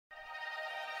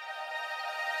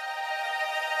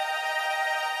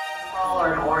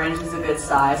or an orange is a good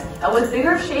size. And with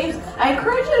bigger shapes, I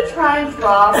encourage you to try and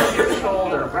draw from your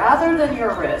shoulder rather than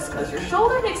your wrist, because your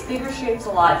shoulder makes bigger shapes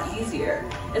a lot easier.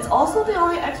 It's also the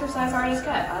only exercise artists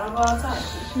get. I don't go outside.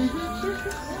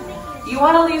 You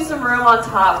want to leave some room on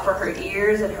top for her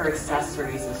ears and her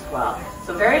accessories as well.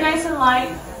 So very nice and light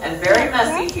and very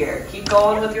messy here. Keep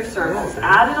going with your circles.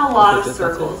 Add in a lot of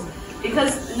circles.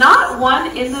 Because not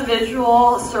one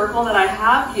individual circle that I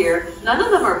have here, none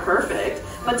of them are perfect.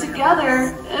 But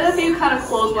together, if you kind of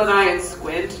close one eye and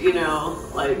squint, you know,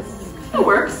 like, it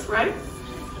works, right?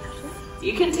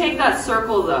 You can take that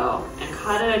circle though and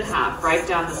cut it in half right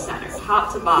down the center,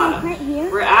 top to bottom.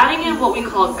 We're adding in what we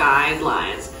call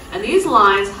guidelines. And these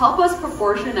lines help us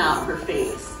proportion out her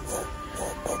face.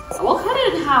 And we'll cut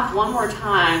it in half one more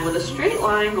time with a straight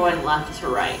line going left to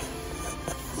right.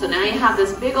 So now you have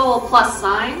this big old plus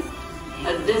sign,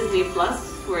 a Disney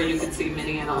Plus, where you can see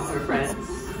Minnie and all her friends.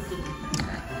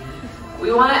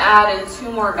 We want to add in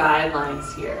 2 more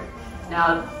guidelines here.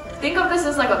 Now, think of this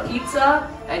as like a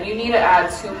pizza, and you need to add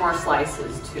 2 more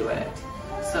slices to it.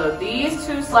 So these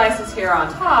 2 slices here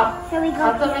on top,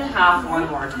 cut them in half one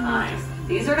more time.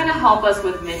 These are going to help us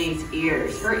with Minnie's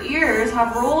ears. Her ears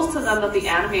have rules to them that the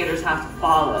animators have to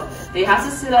follow. They have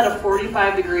to sit at a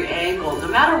 45-degree angle, no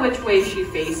matter which way she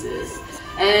faces.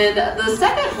 And the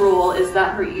second rule is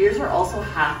that her ears are also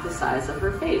half the size of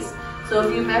her face. So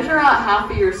if you measure out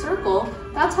half of your circle,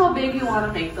 that's how big you want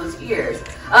to make those ears.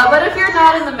 But if you're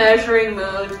not in the measuring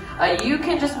mood, you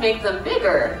can just make them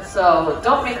bigger. So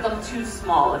don't make them too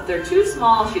small. If they're too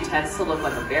small, she tends to look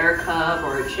like a bear cub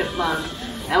or a chipmunk.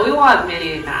 And we want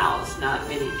Minnie Mouse, not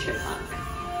Minnie Chipmunk.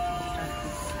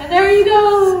 And there you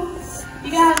go!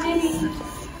 You got Minnie!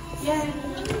 Yay!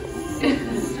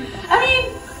 I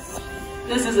mean,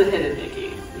 this is a hidden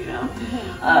Mickey, you know?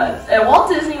 And Walt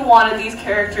Disney wanted these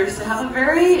characters to have a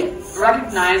very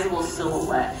recognizable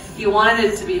silhouette. He wanted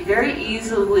it to be very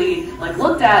easily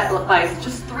looked at by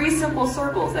just 3 simple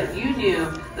circles that you knew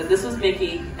that this was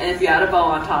Mickey, and if you add a bow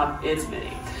on top, it's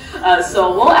Minnie.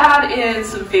 So we'll add in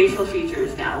some facial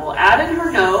features now. We'll add in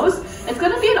her nose. It's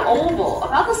going to be an oval,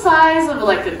 about the size of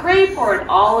like a grape or an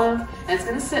olive, and it's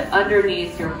going to sit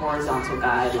underneath your horizontal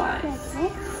guideline.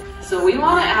 So we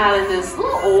want to add in this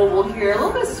little oval here, a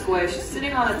little bit of squish,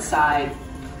 sitting on its side.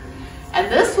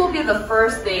 And this will be the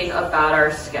first thing about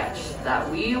our sketch that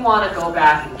we want to go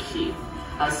back and keep.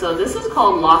 So this is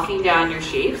called locking down your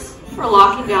shapes, or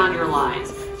locking down your lines.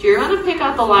 So you're going to pick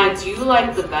out the lines you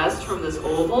like the best from this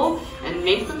oval and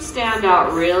make them stand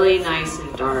out really nice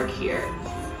and dark here.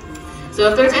 So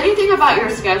if there's anything about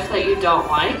your sketch that you don't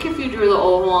like, if you drew the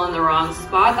oval in the wrong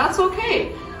spot, that's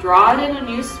okay. Draw it in a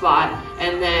new spot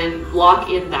and then lock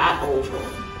in that oval.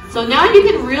 So now you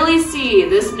can really see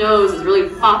this nose is really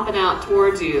popping out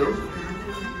towards you.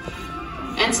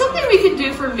 And something we can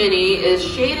do for Minnie is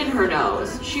shade in her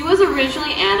nose. She was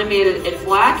originally animated in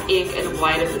black ink and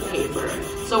white of the paper.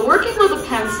 So working with a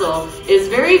pencil is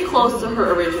very close to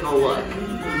her original look.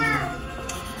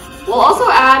 We'll also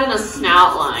add in a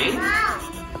snout line.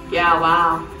 Yeah,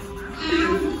 wow.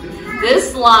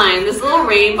 This line, this little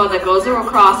rainbow that goes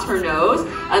across her nose,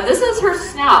 this is her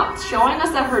snout, showing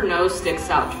us that her nose sticks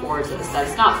out towards us, that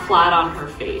it's not flat on her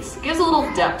face. It gives a little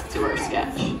depth to her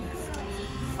sketch.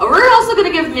 We're also going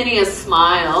to give Minnie a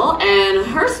smile, and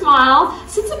her smile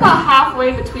sits about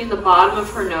halfway between the bottom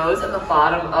of her nose and the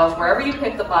bottom of wherever you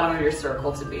pick the bottom of your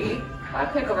circle to be. I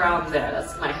pick around there,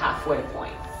 that's my halfway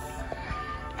point.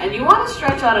 And you want to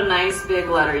stretch out a nice big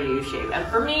letter U shape. And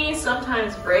for me,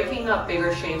 sometimes breaking up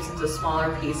bigger shapes into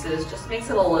smaller pieces just makes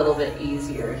it a little bit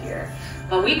easier here.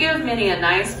 But we give Minnie a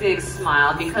nice big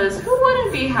smile because who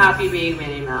wouldn't be happy being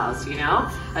Minnie Mouse, you know?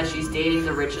 She's dating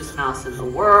the richest mouse in the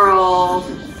world.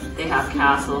 They have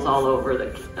castles all over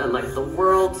the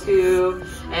world too.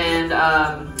 And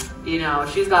you know,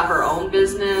 she's got her own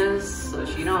business, so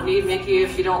she don't need Mickey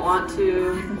if she don't want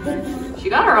to. She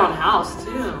got her own house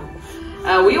too.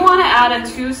 We want to add in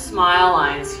 2 smile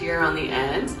lines here on the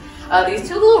end. These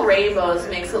 2 little rainbows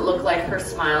makes it look like her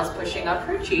smile's pushing up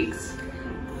her cheeks.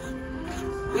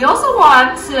 We also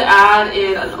want to add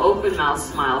in an open mouth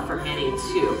smile for Minnie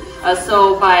too.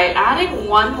 So by adding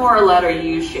 1 more letter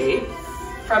U shape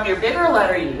from your bigger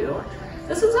letter U,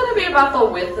 this is going to be about the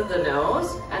width of the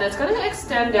nose, and it's going to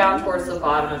extend down towards the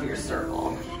bottom of your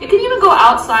circle. You can even go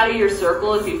outside of your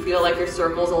circle if you feel like your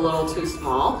circle's a little too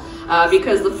small,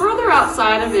 because the further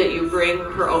outside of it you bring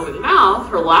her open mouth,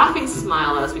 her laughing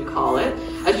smile as we call it,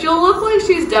 she'll look like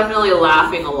she's definitely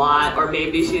laughing a lot, or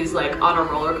maybe she's like on a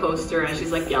roller coaster and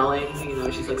she's like yelling, you know,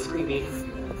 she's like screaming.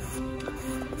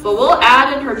 But we'll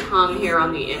add in her tongue here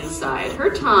on the inside. Her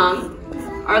tongue,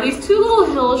 are these two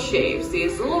little hill shapes,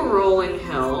 these little rolling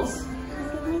hills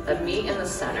that meet in the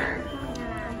center.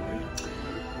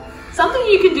 Something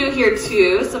you can do here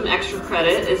too, some extra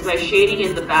credit, is by shading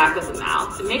in the back of the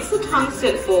mouth. It makes the tongue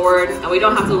sit forward and we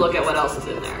don't have to look at what else is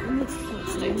in there.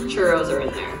 Like churros are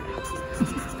in there.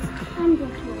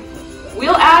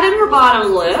 We'll add in her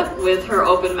bottom lip with her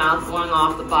open mouth going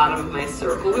off the bottom of my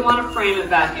circle. We want to frame it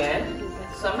back in.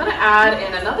 So I'm going to add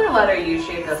in another letter U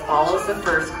shape that follows the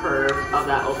first curve of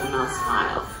that open mouth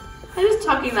smile. I'm just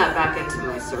tucking that back into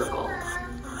my circle.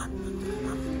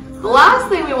 The last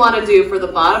thing we want to do for the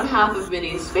bottom half of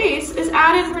Minnie's face is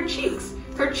add in her cheeks.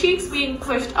 Her cheeks being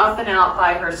pushed up and out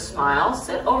by her smile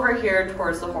sit over here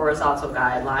towards the horizontal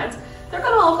guidelines. They're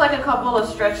going to look like a couple of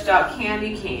stretched out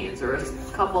candy canes or a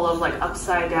couple of like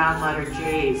upside down letter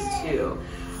J's too.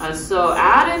 So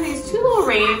add in these two little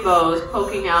rainbows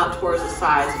poking out towards the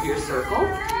sides of your circle.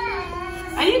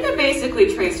 And you can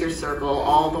basically trace your circle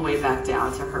all the way back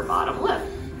down to her bottom lip.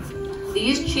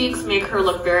 These cheeks make her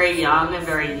look very young and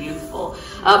very youthful.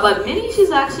 But Minnie,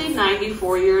 she's actually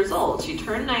 94 years old. She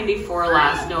turned 94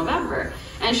 last November.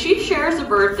 And she shares a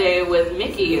birthday with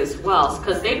Mickey as well,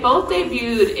 because they both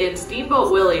debuted in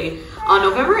Steamboat Willie on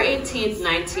November 18th,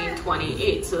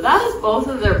 1928. So that is both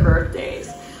of their birthdays.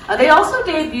 They also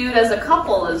debuted as a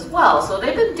couple as well, so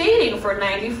they've been dating for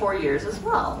 94 years as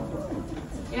well.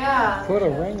 Yeah. Put a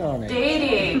ring on it.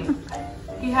 Dating.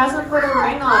 He hasn't put a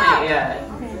ring on it yet.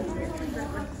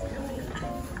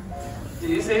 Did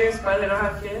you say you're surprised they don't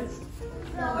have kids?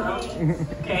 No.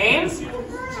 Canes?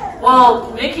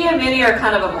 Well, Mickey and Minnie are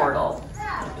kind of immortal.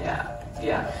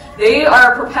 Yeah. They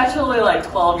are perpetually like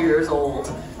 12 years old.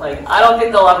 Like, I don't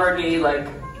think they'll ever need like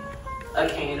a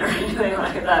cane or anything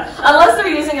like that. Unless they're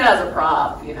using it as a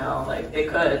prop, you know, like they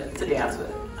could to dance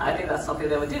with. I think that's something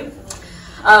they would do.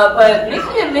 But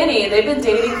Mickey and Minnie, they've been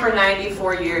dating for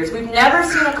 94 years. We've never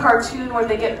seen a cartoon where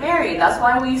they get married. That's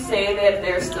why we say that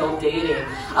they're still dating.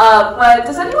 But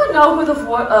does anyone know who the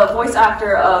voice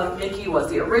actor of Mickey was,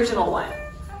 the original one?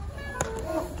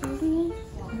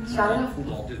 Shout it out.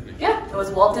 Walt Disney. Yeah, it was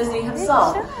Walt Disney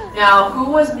himself. Now,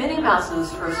 who was Minnie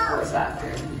Mouse's first voice actor?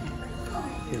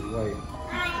 His wife.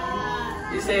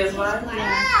 You say his wife?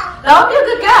 Yeah. That would be a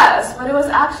good guess, but it was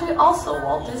actually also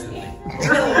Walt Disney.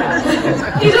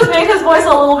 He just made his voice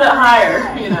a little bit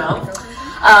higher, you know.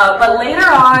 But later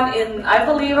on, in I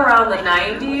believe around the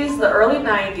 90s, the early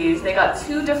 90s, they got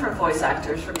two different voice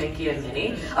actors for Mickey and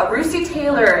Minnie, Russi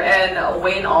Taylor and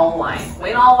Wayne Allwine.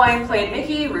 Wayne Allwine played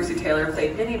Mickey, Russi Taylor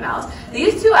played Minnie Mouse.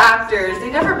 These two actors,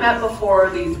 they never met before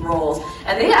these roles,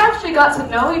 and they actually got to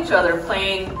know each other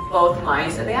playing both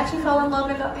mice, and they actually fell in love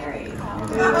and got married.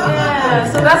 Yeah,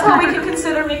 so that's how we can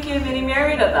consider Mickey and Minnie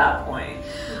married at that point.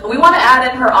 We want to add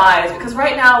in her eyes, because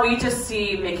right now we just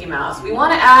see Mickey Mouse. We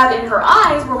want to add in her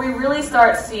eyes where we really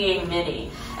start seeing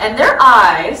Minnie. And their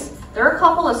eyes, they're a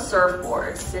couple of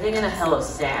surfboards sitting in a hill of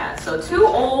sand. So two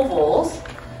ovals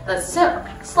that sit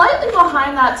slightly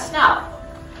behind that snout.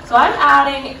 So I'm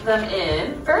adding them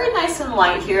in, very nice and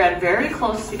light here and very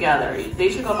close together. They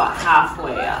should go about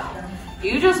halfway up.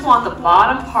 You just want the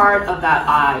bottom part of that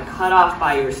eye cut off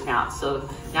by your snout. So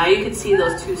now you can see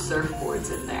those two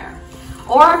surfboards in there.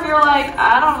 Or if you're like,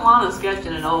 I don't want to sketch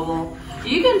in an oval,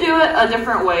 you can do it a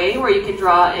different way where you can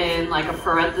draw in like a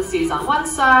parentheses on one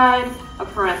side, a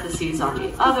parentheses on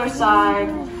the other side,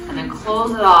 and then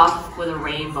close it off with a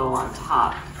rainbow on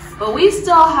top. But we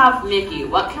still have Mickey.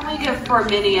 What can we give for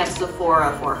Minnie at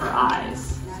Sephora for her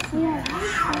eyes?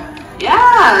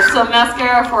 Yeah, so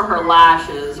mascara for her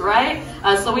lashes, right?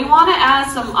 So we want to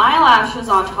add some eyelashes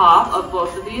on top of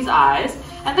both of these eyes.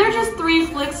 And they're just 3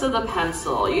 flicks of the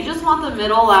pencil. You just want the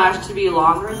middle lash to be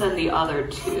longer than the other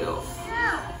two.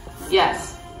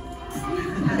 Yes.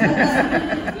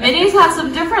 Minnie's had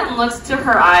some different looks to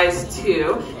her eyes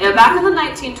too. And back in the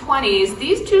 1920s,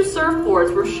 these two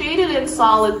surfboards were shaded in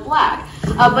solid black.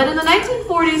 But in the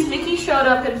 1940s, Mickey showed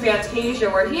up in Fantasia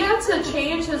where he had to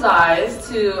change his eyes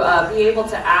to be able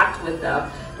to act with them,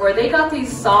 where they got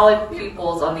these solid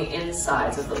pupils on the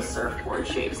insides of those surfboard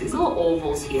shapes, these little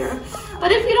ovals here.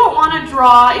 But if you don't want to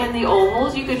draw in the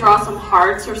ovals, you could draw some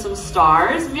hearts or some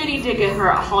stars. Minnie did get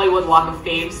her Hollywood Walk of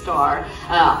Fame star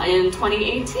in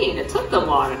 2018. It took them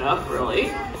long enough, really.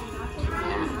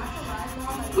 Yeah.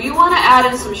 We want to add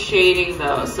in some shading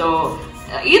though, so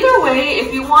either way,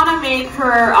 if you want to make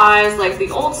her eyes like the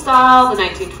old style, the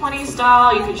 1920s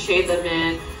style, you can shade them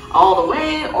in all the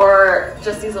way, or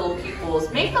just these little pupils.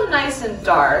 Make them nice and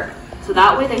dark, so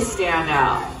that way they stand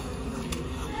out.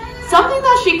 Something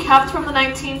that she kept from the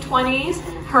 1920s,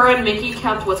 her and Mickey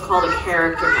kept what's called a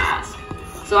character mask.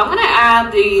 So I'm gonna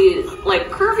add the like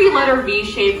curvy letter V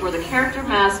shape where the character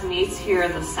mask meets here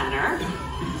in the center.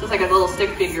 So it's like a little stick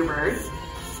figure bird.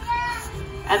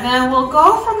 And then we'll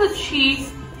go from the cheek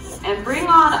and bring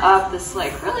on up this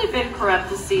like really big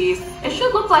parentheses. It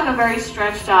should look like a very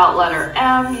stretched out letter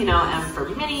M, you know, M for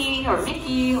Minnie or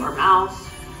Mickey or Mouse,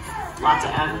 lots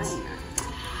of M's.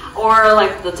 Or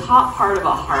like the top part of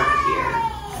a heart here.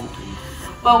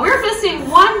 But we're missing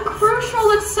one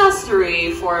crucial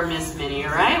accessory for Miss Minnie,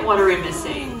 right? What are we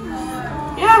missing?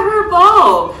 Yeah, her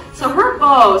bow. So her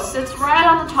bow sits right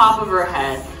on the top of her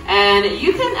head. And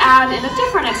you can add in a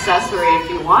different accessory if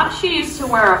you want. She used to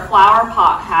wear a flower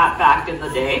pot hat back in the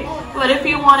day. But if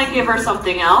you want to give her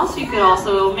something else, you could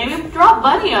also maybe draw a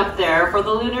bunny up there for the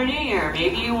Lunar New Year.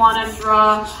 Maybe you want to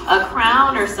draw a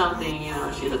crown or something. You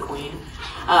know, she's the queen.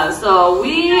 So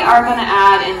we are going to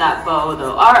add in that bow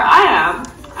though. Or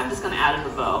I'm just going to add in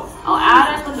the bow. I'll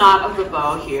add in the knot of the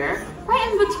bow here,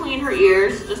 right in between her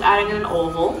ears, just adding in an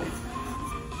oval.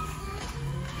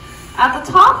 At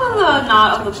the top of the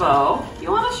knot of the bow,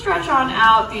 you want to stretch on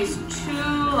out these two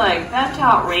like bent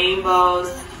out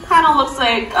rainbows. Kind of looks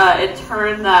like it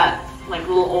turned that like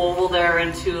little oval there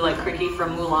into like Cricky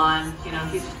from Mulan. You know,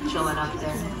 he's chilling up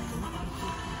there.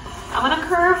 I'm going to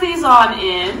curve these on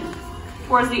in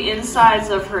towards the insides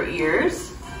of her ears.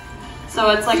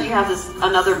 So it's like you have this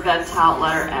another bent out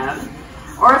letter M.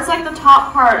 Or it's like the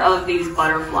top part of these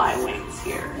butterfly wings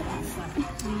here.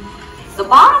 The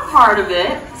bottom part of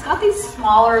it, it's got these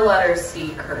smaller letter C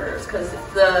curves because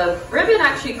the ribbon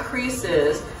actually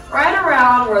creases right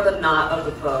around where the knot of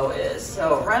the bow is.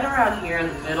 So right around here in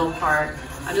the middle part,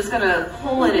 I'm just going to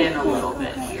pull it in a little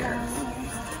bit here.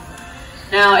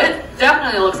 Now it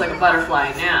definitely looks like a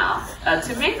butterfly now.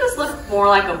 To make this look more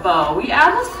like a bow, we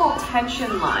add what's called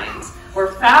tension lines. Where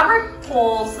fabric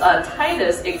pulls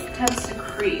tightest, it tends to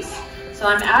crease. So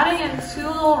I'm adding in two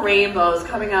little rainbows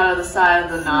coming out of the side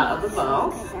of the knot of the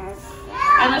bow.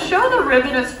 And to show the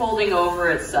ribbon is folding over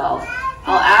itself,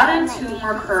 I'll add in two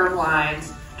more curved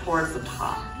lines towards the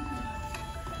top.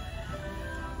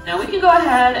 Now we can go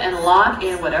ahead and lock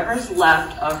in whatever's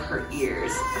left of her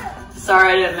ears.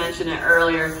 Sorry I didn't mention it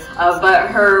earlier, but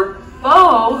her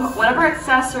bow, whatever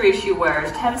accessory she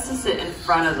wears, tends to sit in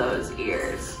front of those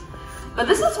ears. But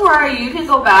this is where you can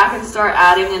go back and start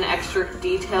adding in extra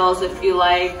details if you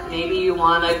like. Maybe you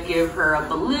want to give her a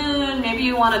balloon. Maybe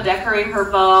you want to decorate her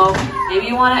bow. Maybe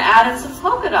you want to add in some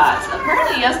polka dots.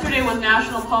 Apparently yesterday was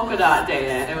National Polka Dot Day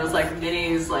and it was like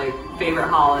Minnie's like favorite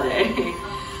holiday.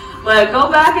 But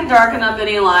go back and darken up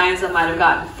any lines that might have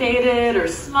gotten faded or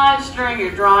smudged during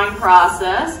your drawing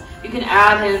process. You can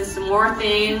add in some more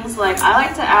things. Like I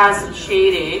like to add some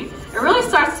shading. It really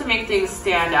starts to make things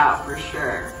stand out for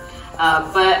sure.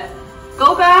 But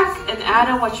go back and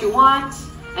add in what you want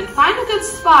and find a good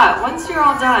spot once you're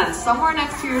all done, somewhere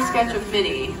next to your sketch of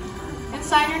Minnie, and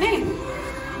sign your name.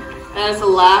 That is the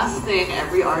last thing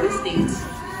every artist needs.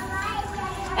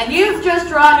 And you've just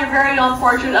drawn your very own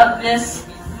portrait of Miss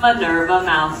Minerva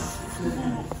Mouse.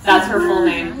 That's her full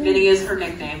name. Minnie is her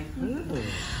nickname.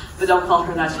 But don't call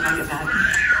her that, she might get mad.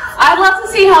 I'd love to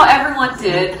see how everyone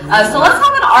did. So let's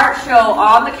have an art show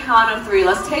on the count of 3.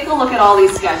 Let's take a look at all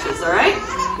these sketches, all right?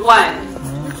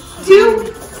 1, 2,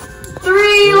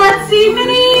 3. Let's see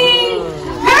Minnie.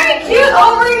 Very cute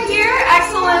over here.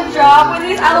 Excellent job with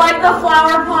these. I like the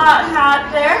flower pot hat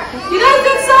there. You guys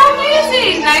did so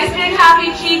amazing. Nice big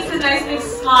happy cheeks and nice big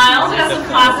smiles. We got some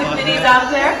classic Minnies out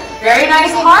there. Very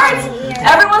nice hearts.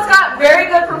 Everyone's got very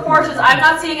good proportions. I'm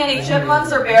not seeing any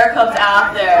chipmunks or bear cubs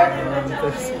out there.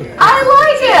 I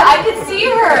like it. I can see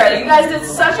her. You guys did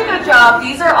such a good job.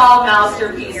 These are all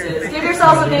masterpieces. Give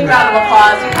yourselves a big round of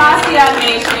applause. You passed the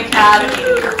Animation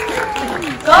Academy.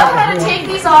 Go ahead and take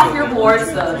these off your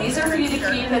boards though. These are for you to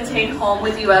keep and take home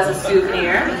with you as a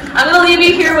souvenir. I'm going to leave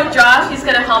you here with Josh. He's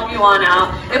going to help you on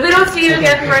out. If we don't see you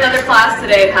again for another class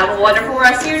today, have a wonderful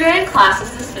rest of your day. Class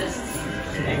is dismissed.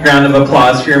 Round of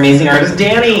applause for your amazing artist,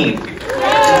 Danny.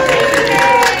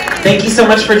 Thank you so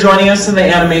much for joining us in the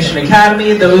Animation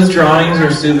Academy. Those drawings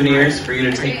are souvenirs for you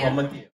to take home with you.